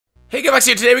Hey guys,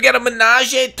 here today we got a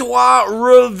Menage a Trois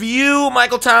review.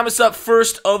 Michael Thomas up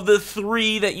first of the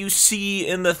three that you see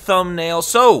in the thumbnail.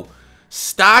 So,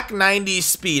 stock 90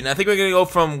 speed, and I think we're going to go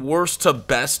from worst to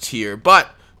best here.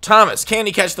 But, Thomas, can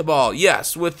he catch the ball?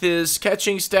 Yes. With his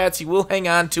catching stats, he will hang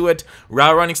on to it.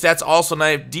 Route running stats also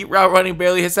nice. Deep route running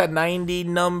barely hits that 90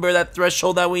 number, that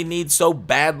threshold that we need so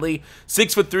badly.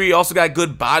 6'3", also got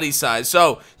good body size.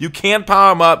 So, you can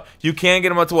power him up. You can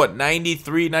get him up to, what,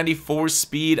 93, 94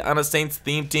 speed on a Saints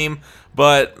theme team.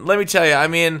 But, let me tell you, I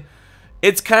mean,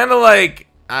 it's kind of like,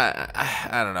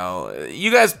 I don't know.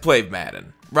 You guys played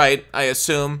Madden, right? I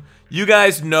assume. You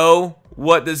guys know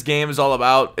what this game is all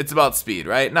about. It's about speed,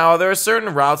 right? Now, there are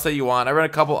certain routes that you want. I ran a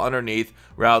couple underneath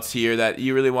routes here that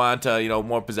you really want to,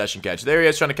 more possession catch. There he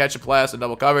is trying to catch a pass in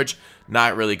double coverage.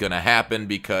 Not really going to happen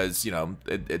because,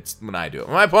 it's when I do it.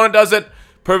 When my opponent does it,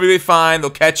 perfectly fine. They'll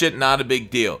catch it. Not a big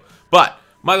deal. But,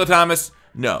 Michael Thomas,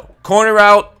 no. Corner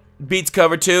route beats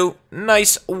cover two.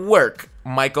 Nice work,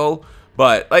 Michael.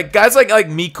 But, guys like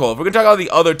Miko, if we're going to talk about the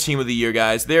other team of the year,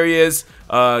 guys, there he is,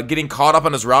 getting caught up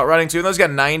on his route running, too. Even though he's got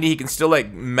 90, he can still,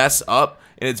 mess up,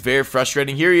 and it's very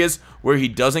frustrating. Here he is, where he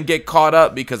doesn't get caught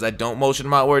up because I don't motion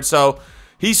him outward. So,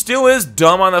 he still is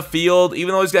dumb on the field,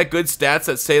 even though he's got good stats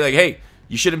that say, hey,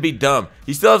 you shouldn't be dumb.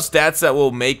 He still has stats that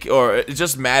will make, or it's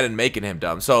just Madden making him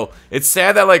dumb. So, it's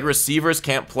sad that, receivers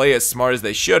can't play as smart as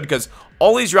they should, because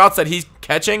all these routes that he's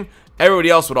catching,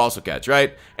 everybody else would also catch,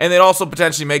 right? And they'd also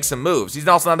potentially make some moves. He's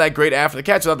also not that great after the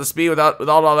catch, without the speed, without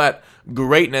all that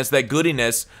greatness, that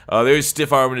goodiness. There's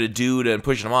stiff-arming a dude and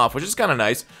pushing him off, which is kind of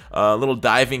nice. A little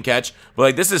diving catch.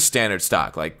 But, this is standard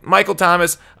stock. Michael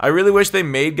Thomas, I really wish they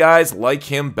made guys like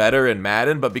him better in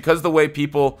Madden, but because of the way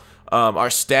people are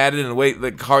statted and the way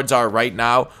the cards are right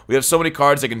now, we have so many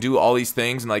cards that can do all these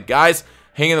things. And, guys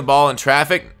hanging the ball in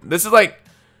traffic, this is,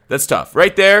 that's tough.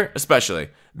 Right there, especially.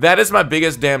 That is my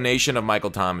biggest damnation of Michael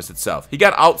Thomas itself. He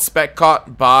got out-spec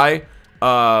caught by,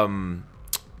 what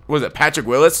was it, Patrick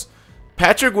Willis?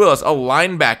 Patrick Willis, a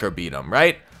linebacker, beat him,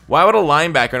 right? Why would a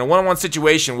linebacker in a one-on-one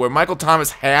situation where Michael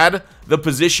Thomas had the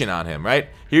position on him, right?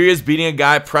 Here he is beating a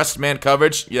guy, pressed man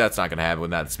coverage. Yeah, that's not going to happen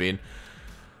with that speed.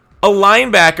 A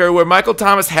linebacker where Michael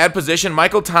Thomas had position.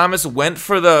 Michael Thomas went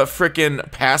for the freaking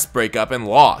pass breakup and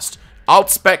lost.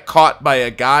 Out-spec caught by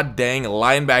a god-dang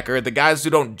linebacker, the guys who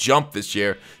don't jump this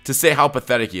year, to say how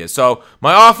pathetic he is. So,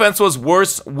 my offense was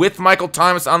worse with Michael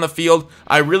Thomas on the field.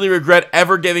 I really regret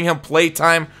ever giving him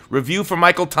playtime. Review for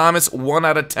Michael Thomas, 1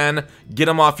 out of 10. Get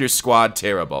him off your squad,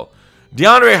 terrible.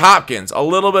 Deandre Hopkins, a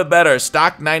little bit better.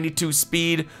 Stock 92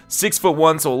 speed,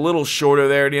 6'1", so a little shorter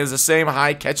there. And he has the same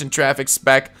high catch and traffic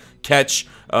spec catch,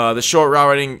 the short route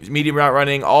running, medium route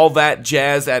running, all that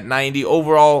jazz at 90.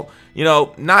 Overall,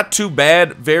 not too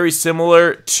bad. Very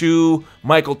similar to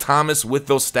Michael Thomas with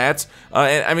those stats.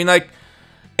 And I mean,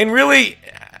 and really,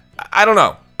 I don't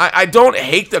know. I don't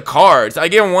hate the cards. I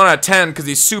give him 1 out of 10 because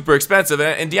he's super expensive.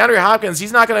 And DeAndre Hopkins,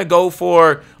 he's not going to go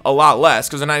for a lot less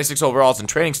because of 96 overalls and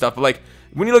training stuff. But,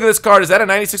 when you look at this card, is that a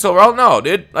 96 overall? No,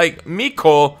 dude.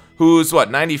 Miko, who's,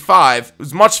 95,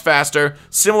 who's much faster,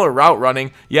 similar route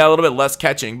running. Yeah, a little bit less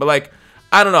catching. But,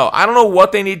 I don't know. I don't know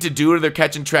what they need to do to their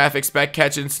catching traffic, spec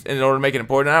catching in order to make it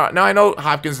important. Now I know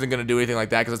Hopkins isn't going to do anything like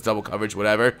that because it's double coverage,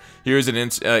 whatever. Here's an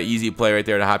easy play right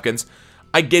there to Hopkins.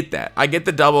 I get that. I get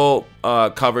the double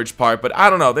coverage part, but I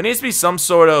don't know. There needs to be some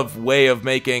sort of way of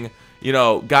making,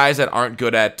 guys that aren't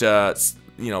good at,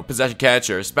 possession catch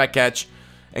or spec catch,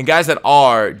 and guys that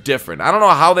are different. I don't know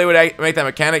how they would make that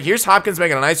mechanic. Here's Hopkins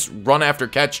making a nice run after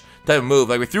catch type of move.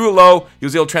 We threw it low. He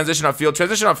was able to transition upfield.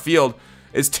 Transition upfield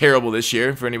is terrible this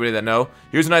year for anybody that know.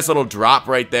 Here's a nice little drop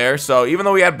right there. So even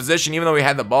though we had position, even though we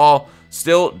had the ball,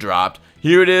 still dropped.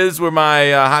 Here it is where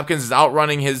my Hopkins is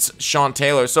outrunning his Sean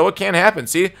Taylor. So it can happen.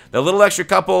 See, the little extra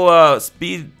couple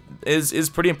speed is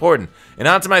pretty important. And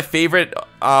on to my favorite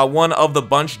one of the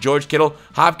bunch, George Kittle.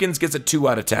 Hopkins gets a 2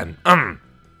 out of 10.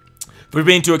 For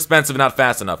being too expensive and not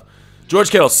fast enough.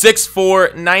 George Kittle,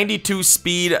 6'4", 92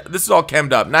 speed. This is all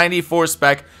chemmed up. 94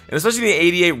 spec. And especially the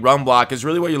 88 run block is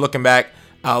really what you're looking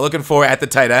for at the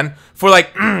tight end. For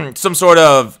some sort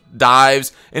of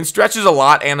dives. And stretches a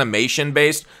lot animation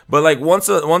based. But once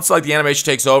the animation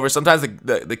takes over, sometimes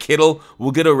the Kittle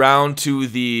will get around to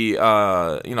the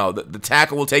the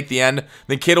tackle will take the end.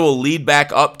 The Kittle will lead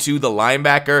back up to the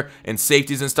linebacker and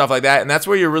safeties and stuff like that. And that's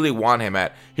where you really want him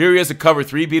at. Here he is, a cover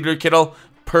 3 beater Kittle.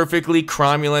 Perfectly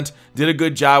cromulent, did a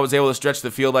good job, was able to stretch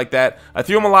the field like that. I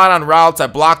threw him a lot on routes, I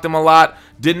blocked him a lot,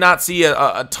 did not see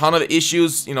a ton of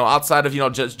issues, outside of,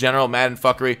 just general Madden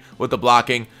fuckery with the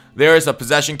blocking. There is a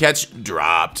possession catch,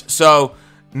 dropped. So,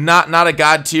 not a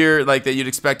god tier like that you'd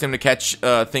expect him to catch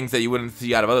things that you wouldn't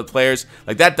see out of other players.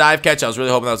 Like that dive catch, I was really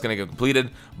hoping that was going to get completed,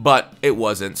 but it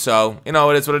wasn't. So, you know,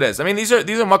 it is what it is. I mean, these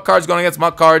are muck cards going against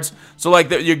muck cards. So, like,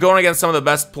 you're going against some of the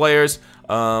best players.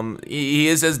 He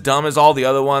is as dumb as all the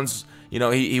other ones. You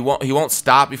know, he won't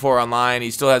stop before online.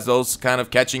 He still has those kind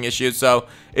of catching issues. So,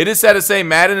 it is sad to say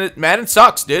Madden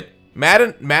sucks, dude.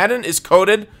 Madden is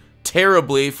coded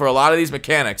terribly for a lot of these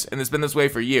mechanics, and it's been this way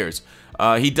for years.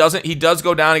 He does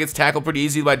go down and gets tackled pretty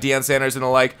easy by Deion Sanders and the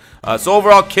like. So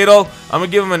overall, Kittle, I'm gonna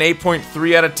give him an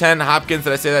 8.3 out of 10. Hopkins,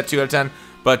 did I say that? 2 out of 10.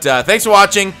 But thanks for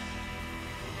watching.